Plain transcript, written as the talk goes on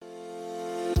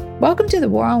Welcome to the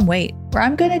War on Weight, where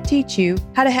I'm going to teach you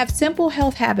how to have simple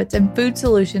health habits and food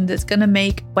solutions that's going to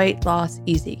make weight loss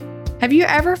easy. Have you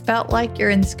ever felt like you're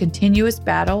in this continuous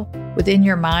battle within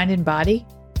your mind and body?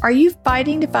 Are you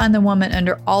fighting to find the woman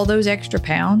under all those extra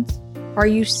pounds? Are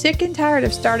you sick and tired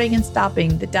of starting and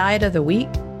stopping the diet of the week?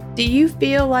 Do you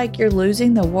feel like you're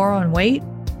losing the war on weight?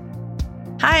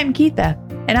 Hi, I'm Keitha,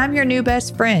 and I'm your new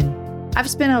best friend. I've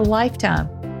spent a lifetime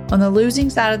on the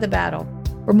losing side of the battle.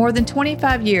 For more than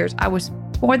 25 years, I was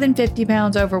more than 50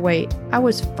 pounds overweight. I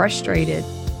was frustrated.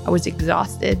 I was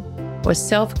exhausted. I was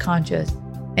self-conscious.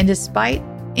 And despite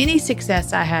any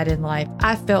success I had in life,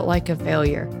 I felt like a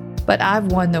failure. But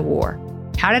I've won the war.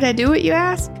 How did I do it, you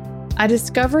ask? I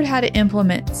discovered how to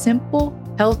implement simple,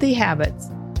 healthy habits,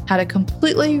 how to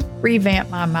completely revamp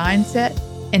my mindset,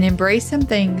 and embrace some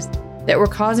things that were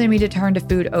causing me to turn to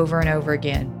food over and over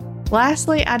again.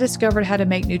 Lastly, I discovered how to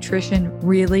make nutrition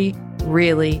really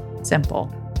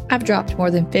simple. I've dropped more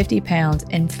than 50 pounds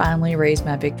and finally raised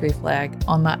my victory flag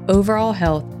on my overall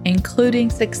health, including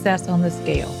success on the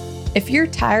scale. If you're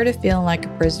tired of feeling like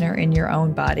a prisoner in your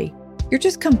own body, you're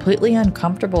just completely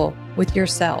uncomfortable with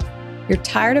yourself. You're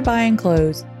tired of buying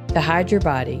clothes to hide your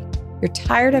body. You're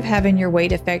tired of having your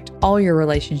weight affect all your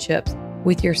relationships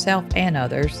with yourself and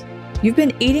others. You've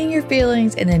been eating your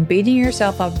feelings and then beating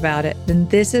yourself up about it, then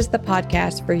this is the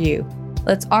podcast for you.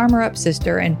 Let's armor up,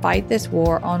 sister, and fight this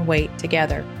war on weight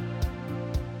together.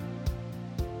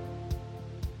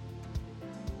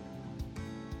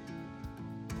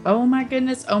 Oh my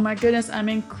goodness. I'm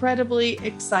incredibly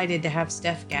excited to have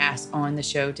Steph Gass on the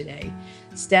show today.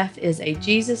 Steph is a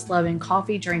Jesus-loving,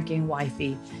 coffee-drinking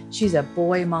wifey. She's a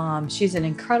boy mom. She's an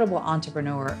incredible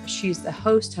entrepreneur. She's the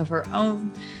host of her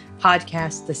own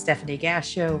podcast, The Stephanie Gass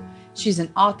Show. She's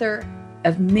an author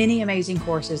of many amazing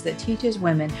courses that teaches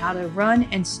women how to run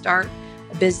and start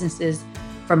businesses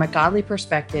from a godly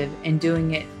perspective and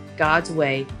doing it God's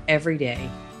way every day.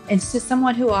 And she's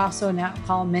someone who I also now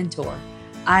call mentor.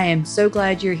 I am so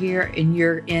glad you're here and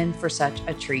you're in for such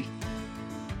a treat.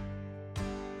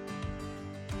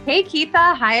 Hey,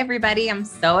 Keitha. Hi, everybody. I'm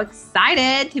so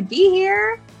excited to be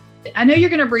here. I know you're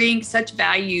going to bring such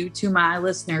value to my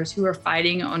listeners who are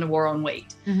fighting on a war on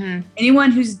weight. Mm-hmm.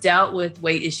 Anyone who's dealt with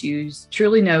weight issues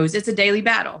truly knows it's a daily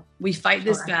battle. We fight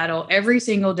this battle every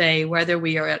single day, whether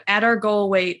we are at our goal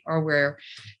weight or we're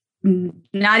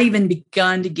not even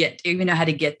begun to even know how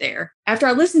to get there. After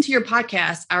I listened to your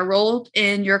podcast, I rolled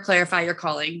in your Clarify Your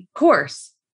Calling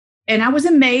course, and I was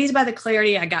amazed by the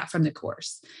clarity I got from the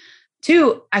course.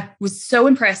 2, I was so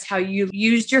impressed how you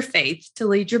used your faith to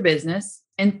lead your business.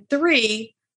 And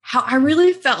 3, how I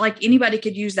really felt like anybody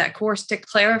could use that course to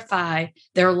clarify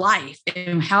their life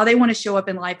and how they want to show up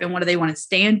in life and what do they want to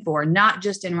stand for, not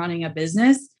just in running a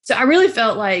business. So I really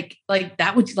felt like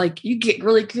that would you get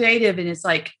really creative, and it's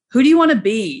like, who do you want to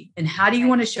be and how do you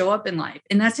want to show up in life?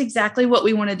 And that's exactly what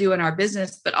we want to do in our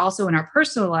business, but also in our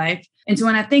personal life. And so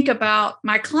when I think about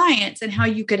my clients and how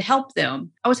you could help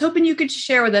them, I was hoping you could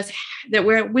share with us that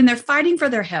when they're fighting for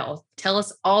their health, tell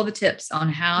us all the tips on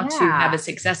how to have a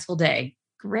successful day.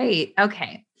 Great.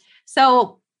 Okay.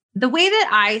 So the way that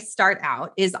I start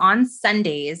out is on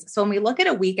Sundays. So when we look at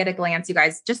a week at a glance, you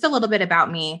guys, just a little bit about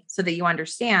me so that you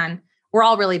understand, we're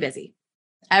all really busy.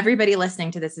 Everybody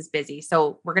listening to this is busy.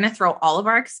 So we're going to throw all of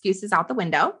our excuses out the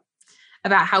window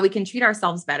about how we can treat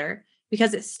ourselves better,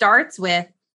 because it starts with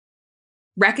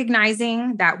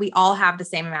recognizing that we all have the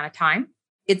same amount of time.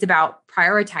 It's about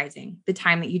prioritizing the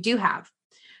time that you do have.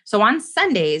 So on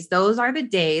Sundays, those are the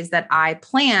days that I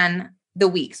plan the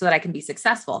week so that I can be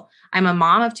successful. I'm a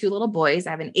mom of 2 little boys.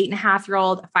 I have an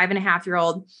 8.5-year-old, a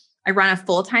 5.5-year-old. I run a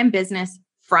full-time business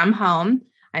from home.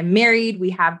 I'm married.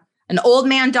 We have an old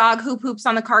man dog who poops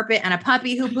on the carpet and a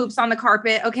puppy who poops on the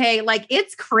carpet. Okay.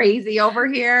 It's crazy over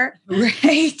here.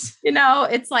 Right.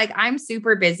 It's like, I'm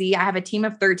super busy. I have a team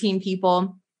of 13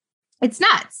 people. It's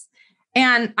nuts.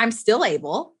 And I'm still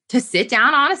able to sit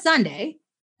down on a Sunday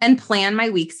and plan my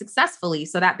week successfully.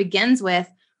 So that begins with,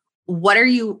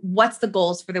 what's the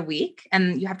goals for the week?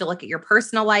 And you have to look at your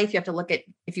personal life. You have to look at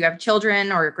if you have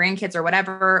children or grandkids or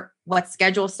whatever, what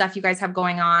schedule stuff you guys have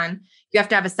going on. You have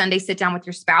to have a Sunday sit down with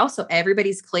your spouse so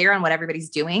everybody's clear on what everybody's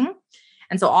doing.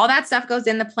 And so all that stuff goes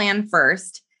in the plan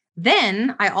first.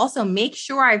 Then I also make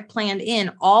sure I've planned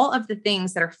in all of the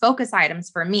things that are focus items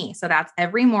for me. So that's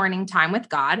every morning time with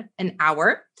God, an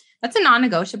hour. That's a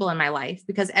non-negotiable in my life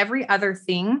because every other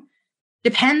thing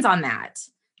depends on that.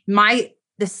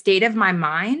 The state of my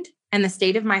mind and the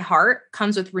state of my heart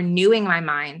comes with renewing my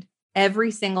mind every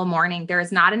single morning. There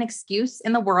is not an excuse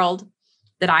in the world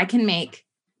that I can make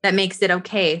that makes it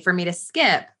okay for me to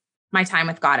skip my time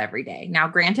with God every day. Now,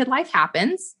 granted, life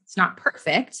happens. It's not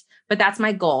perfect, but that's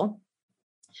my goal.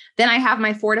 Then I have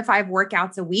my 4 to 5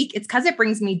 workouts a week. It's because it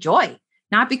brings me joy,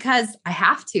 not because I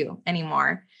have to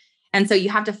anymore. And so you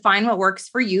have to find what works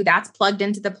for you. That's plugged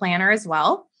into the planner as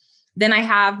well. Then I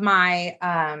have my,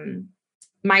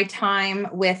 my time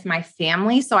with my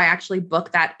family. So I actually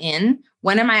book that in.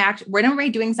 When am I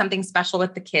doing something special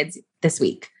with the kids this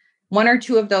week? 1 or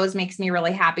 2 of those makes me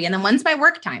really happy. And then when's my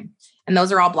work time? And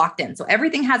those are all blocked in. So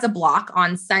everything has a block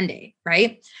on Sunday,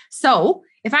 right? So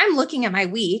if I'm looking at my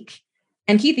week,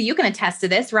 and Keitha, you can attest to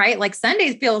this, right? Like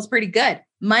Sunday feels pretty good.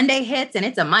 Monday hits and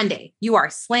it's a Monday. You are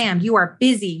slammed. You are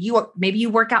busy. Maybe you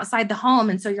work outside the home.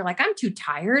 And so you're like, I'm too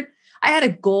tired. I had a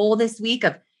goal this week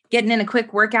of getting in a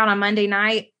quick workout on Monday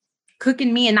night,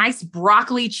 cooking me a nice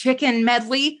broccoli chicken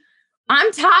medley.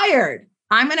 I'm tired.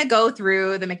 I'm going to go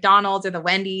through the McDonald's or the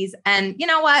Wendy's. And you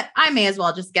know what? I may as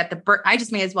well just get the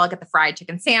fried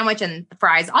chicken sandwich and the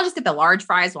fries. I'll just get the large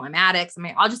fries while I'm at it.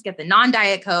 I'll just get the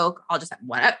non-diet Coke. I'll just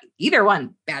have either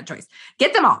one, bad choice.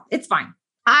 Get them all. It's fine.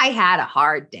 I had a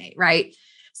hard day, right?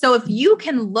 So if you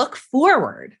can look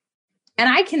forward, and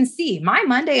I can see my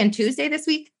Monday and Tuesday this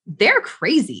week, they're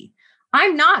crazy.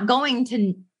 I'm not going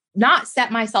to not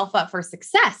set myself up for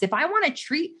success. If I want to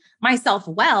treat myself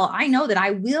well, I know that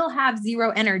I will have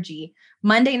zero energy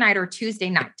Monday night or Tuesday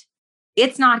night.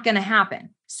 It's not going to happen.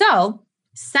 So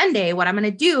Sunday, what I'm going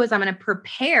to do is I'm going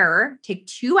to take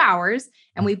 2 hours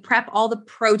and we prep all the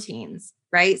proteins,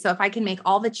 right? So if I can make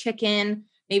all the chicken,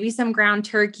 maybe some ground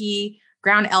turkey,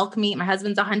 ground elk meat, my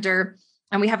husband's a hunter,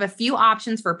 and we have a few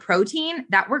options for protein,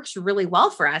 that works really well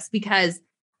for us because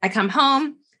I come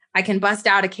home, I can bust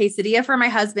out a quesadilla for my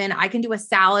husband. I can do a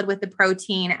salad with the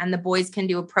protein and the boys can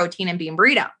do a protein and bean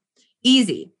burrito.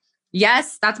 Easy.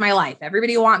 Yes, that's my life.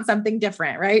 Everybody wants something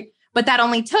different, right? But that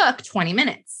only took 20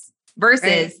 minutes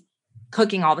versus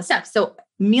cooking all the stuff. So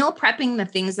meal prepping the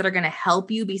things that are going to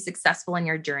help you be successful in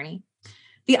your journey.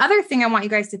 The other thing I want you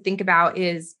guys to think about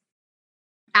is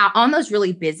on those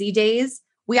really busy days,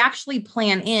 we actually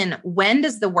plan in when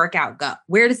does the workout go?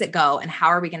 Where does it go? And how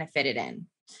are we going to fit it in?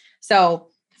 So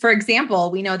for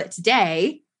example, we know that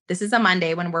today, this is a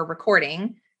Monday when we're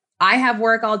recording. I have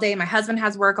work all day. My husband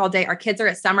has work all day. Our kids are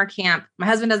at summer camp. My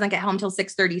husband doesn't get home till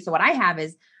 6:30. So what I have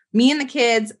is me and the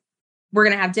kids, we're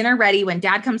going to have dinner ready. When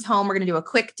dad comes home, we're going to do a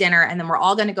quick dinner and then we're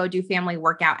all going to go do family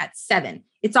workout at 7.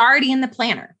 It's already in the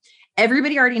planner.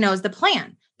 Everybody already knows the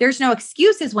plan. There's no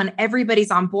excuses when everybody's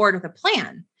on board with a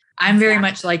plan. I'm very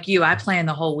much like you. I plan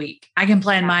the whole week. I can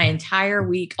plan my entire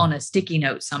week on a sticky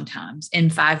note sometimes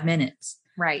in 5 minutes.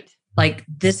 Right. Like,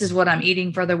 this is what I'm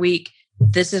eating for the week.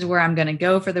 This is where I'm going to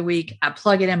go for the week. I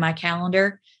plug it in my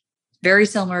calendar. Very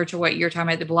similar to what you're talking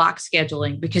about, the block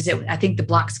scheduling, because I think the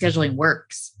block scheduling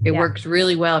works. It works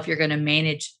really well if you're going to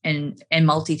manage and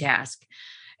multitask.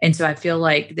 And so I feel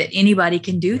like that anybody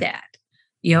can do that,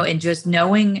 and just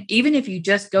knowing, even if you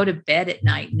just go to bed at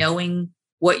night, knowing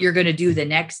what you're going to do the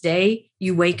next day,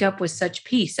 you wake up with such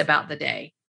peace about the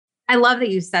day. I love that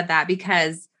you said that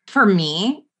because for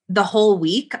me, the whole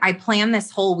week, I plan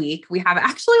this whole week. We have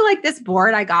actually like this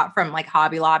board I got from like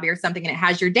Hobby Lobby or something, and it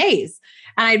has your days.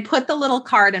 And I'd put the little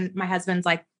card and my husband's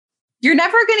like, you're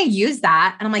never going to use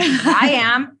that. And I'm like, I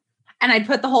am. And I'd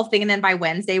put the whole thing. And then by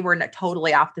Wednesday, we're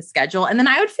totally off the schedule. And then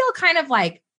I would feel kind of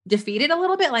like defeated a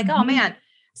little bit, like, oh man.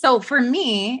 So for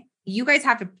me, you guys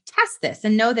have to test this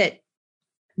and know that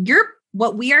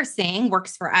what we are saying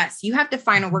works for us. You have to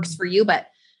find what works for you. But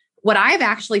what I've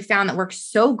actually found that works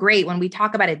so great when we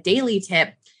talk about a daily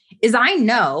tip is I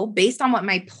know based on what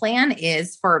my plan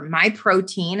is for my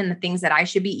protein and the things that I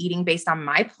should be eating based on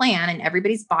my plan, and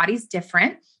everybody's body's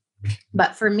different.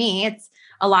 But for me, it's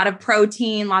a lot of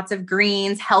protein, lots of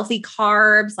greens, healthy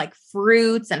carbs like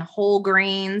fruits and whole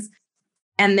grains.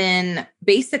 And then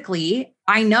basically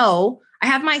I know I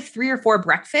have my 3 or 4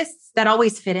 breakfasts that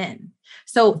always fit in.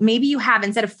 So maybe you have,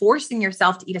 instead of forcing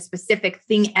yourself to eat a specific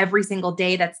thing every single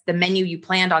day, that's the menu you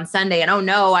planned on Sunday. And oh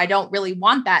no, I don't really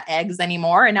want that eggs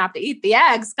anymore and have to eat the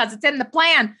eggs because it's in the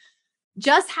plan.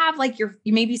 Just have like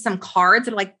maybe some cards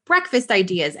that are like breakfast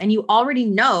ideas. And you already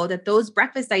know that those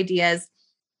breakfast ideas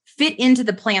fit into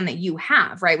the plan that you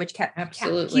have, right? Which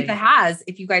Absolutely. Keitha has,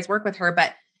 if you guys work with her.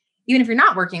 But even if you're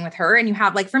not working with her and you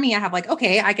have, like for me, I have like,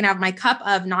 okay, I can have my cup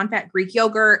of non-fat Greek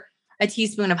yogurt, a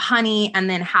teaspoon of honey, and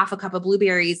then half a cup of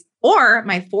blueberries, or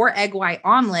my 4 egg white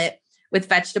omelet with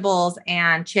vegetables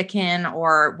and chicken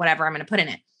or whatever I'm going to put in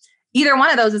it. Either one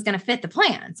of those is going to fit the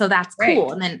plan. So that's cool.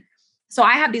 Right. And then, so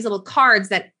I have these little cards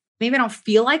that maybe I don't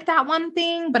feel like that one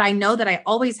thing, but I know that I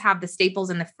always have the staples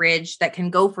in the fridge that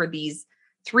can go for these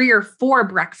 3 or 4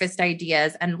 breakfast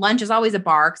ideas. And lunch is always a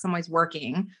bar because I'm always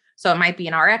working. So it might be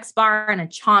an RX bar and a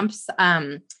Chomps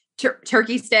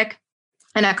turkey stick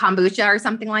and a kombucha or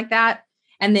something like that.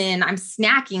 And then I'm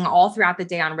snacking all throughout the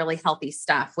day on really healthy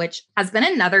stuff, which has been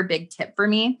another big tip for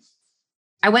me.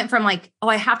 I went from like,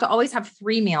 I have to always have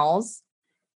 3 meals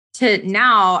to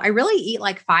now I really eat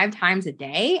like 5 times a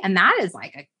day. And that is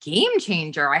like a game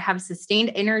changer. I have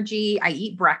sustained energy. I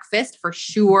eat breakfast for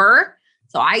sure.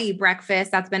 So I eat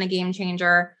breakfast. That's been a game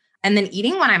changer. And then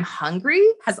eating when I'm hungry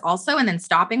has also, and then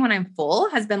stopping when I'm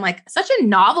full has been like such a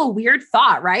novel, weird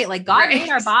thought, right? Like God made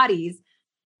our bodies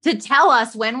to tell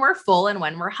us when we're full and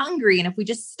when we're hungry. And if we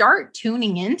just start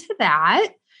tuning into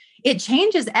that, it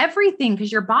changes everything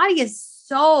because your body is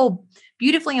so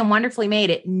beautifully and wonderfully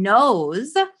made. It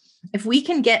knows if we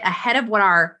can get ahead of what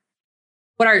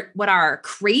our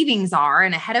cravings are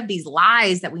and ahead of these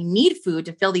lies that we need food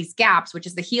to fill these gaps, which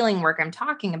is the healing work I'm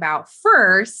talking about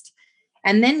first,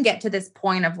 and then get to this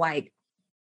point of like,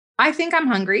 I think I'm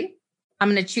hungry.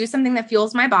 I'm going to choose something that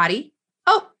fuels my body.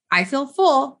 Oh, I feel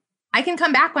full. I can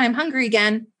come back when I'm hungry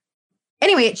again.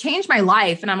 Anyway, it changed my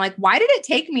life. And I'm like, why did it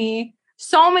take me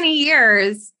so many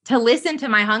years to listen to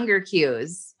my hunger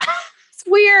cues? It's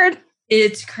weird.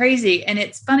 It's crazy. And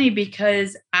it's funny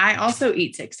because I also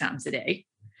eat 6 times a day.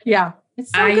 Yeah.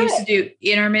 It's so I good. used to do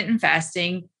intermittent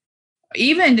fasting.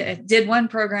 Even did one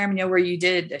program, where you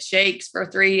did the shakes for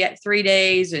 3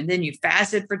 days and then you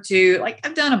fasted for 2. Like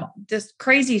I've done them all, just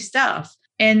crazy stuff.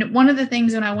 And one of the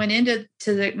things when I went into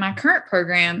my current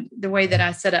program, the way that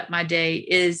I set up my day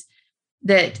is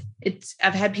that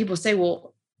I've had people say,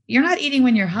 well, you're not eating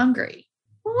when you're hungry.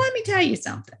 Well, let me tell you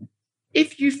something.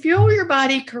 If you fuel your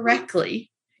body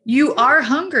correctly, you are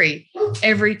hungry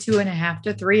every 2.5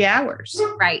 to 3 hours.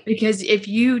 Right. Because if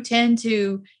you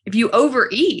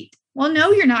overeat, well,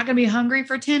 no, you're not going to be hungry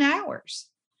for 10 hours.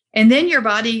 And then your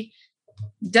body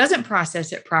doesn't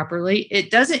process it properly.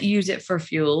 It doesn't use it for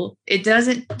fuel. It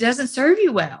doesn't serve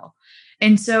you well.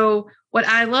 And so what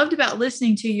I loved about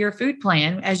listening to your food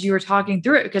plan as you were talking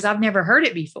through it, because I've never heard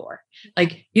it before.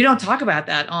 Like you don't talk about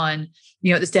that on,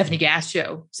 the Stephanie Gass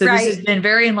show. So This has been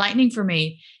very enlightening for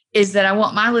me, is that I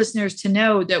want my listeners to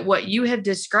know that what you have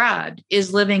described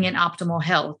is living in optimal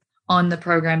health on the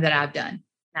program that I've done.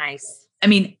 Nice. I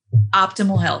mean,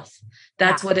 optimal health.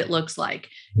 That's what it looks like.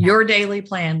 Your daily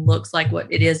plan looks like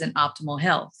what it is in optimal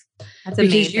health. That's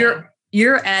amazing. Because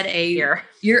you're at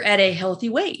a healthy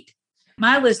weight.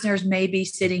 My listeners may be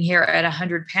sitting here at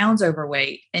 100 pounds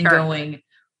overweight and going,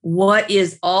 what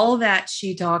is all that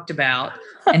she talked about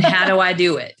and how do I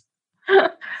do it?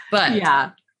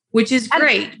 But which is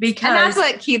great because and that's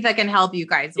what Keitha can help you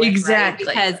guys with. Exactly.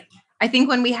 Right? Because I think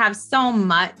when we have so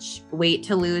much weight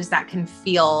to lose, that can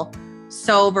feel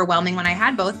so overwhelming. When I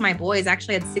had both my boys, I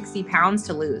actually had 60 pounds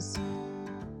to lose.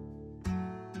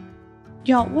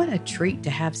 Y'all, what a treat to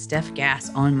have Steph Gass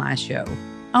on my show.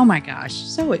 Oh my gosh,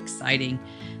 so exciting.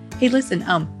 Hey, listen,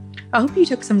 I hope you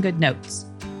took some good notes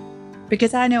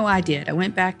because I know I did. I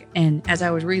went back and as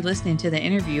I was re-listening to the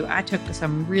interview, I took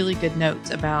some really good notes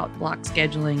about block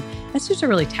scheduling. That's just a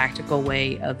really tactical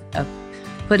way of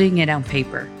putting it on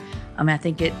paper. I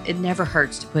think it never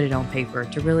hurts to put it on paper,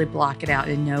 to really block it out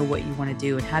and know what you want to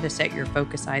do and how to set your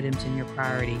focus items and your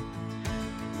priority.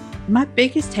 My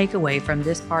biggest takeaway from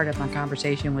this part of my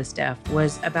conversation with Steph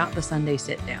was about the Sunday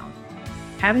sit down.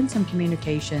 Having some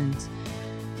communications,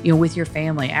 with your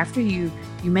family after you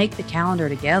make the calendar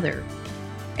together,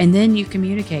 and then you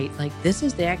communicate like this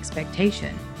is the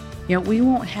expectation. We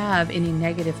won't have any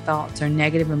negative thoughts or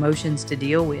negative emotions to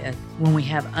deal with when we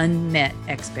have unmet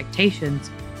expectations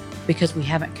because we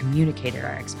haven't communicated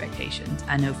our expectations.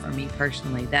 I know for me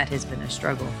personally, that has been a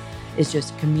struggle. It's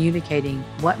just communicating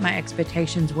what my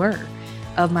expectations were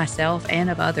of myself and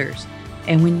of others.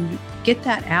 And when you get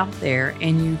that out there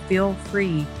and you feel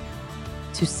free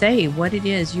to say what it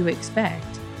is you expect,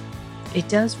 it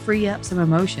does free up some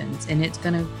emotions and it's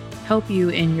going to help you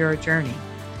in your journey.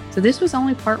 So this was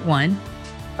only part 1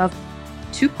 of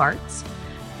 2 parts.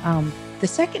 The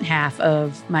second half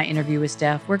of my interview with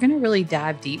Steph, we're going to really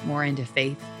dive deep more into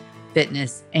faith,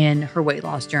 fitness, and her weight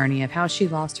loss journey of how she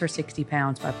lost her 60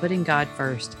 pounds by putting God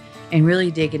first and really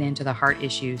digging into the heart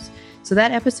issues. So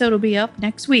that episode will be up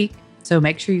next week. So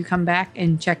make sure you come back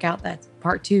and check out that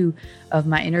part 2 of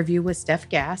my interview with Steph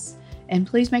Gass. And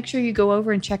please make sure you go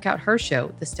over and check out her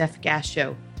show, The Steph Gass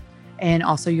Show. And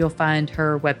also you'll find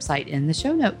her website in the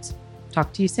show notes.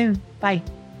 Talk to you soon. Bye.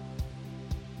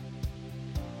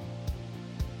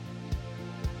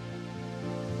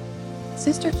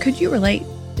 Sister, could you relate?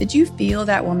 Did you feel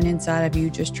that woman inside of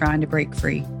you just trying to break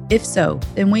free? If so,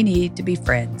 then we need to be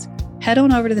friends. Head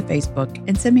on over to the Facebook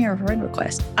and send me a friend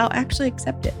request. I'll actually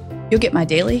accept it. You'll get my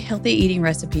daily healthy eating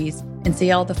recipes, and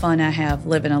see all the fun I have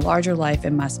living a larger life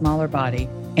in my smaller body,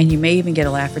 and you may even get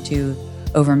a laugh or two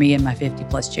over me and my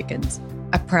 50-plus chickens.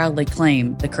 I proudly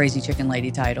claim the Crazy Chicken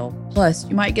Lady title. Plus,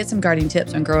 you might get some gardening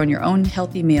tips on growing your own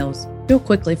healthy meals. You'll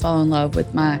quickly fall in love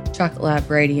with my chocolate lab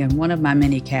Brady and one of my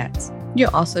mini cats.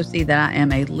 You'll also see that I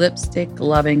am a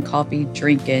lipstick-loving,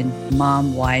 coffee-drinking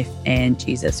mom, wife, and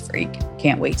Jesus freak.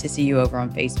 Can't wait to see you over on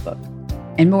Facebook.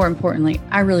 And more importantly,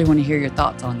 I really want to hear your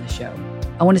thoughts on the show.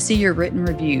 I want to see your written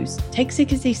reviews. Take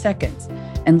 60 seconds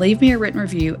and leave me a written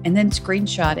review and then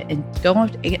screenshot it and go on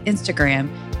Instagram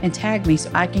and tag me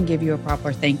so I can give you a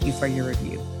proper thank you for your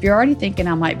review. If you're already thinking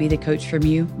I might be the coach from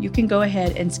you can go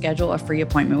ahead and schedule a free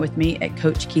appointment with me at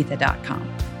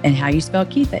CoachKeitha.com. And how you spell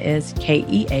Keitha is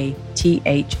Keatha,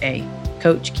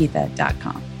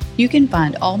 CoachKeitha.com. You can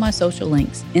find all my social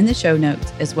links in the show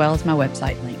notes as well as my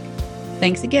website link.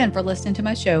 Thanks again for listening to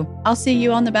my show. I'll see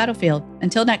you on the battlefield.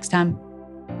 Until next time.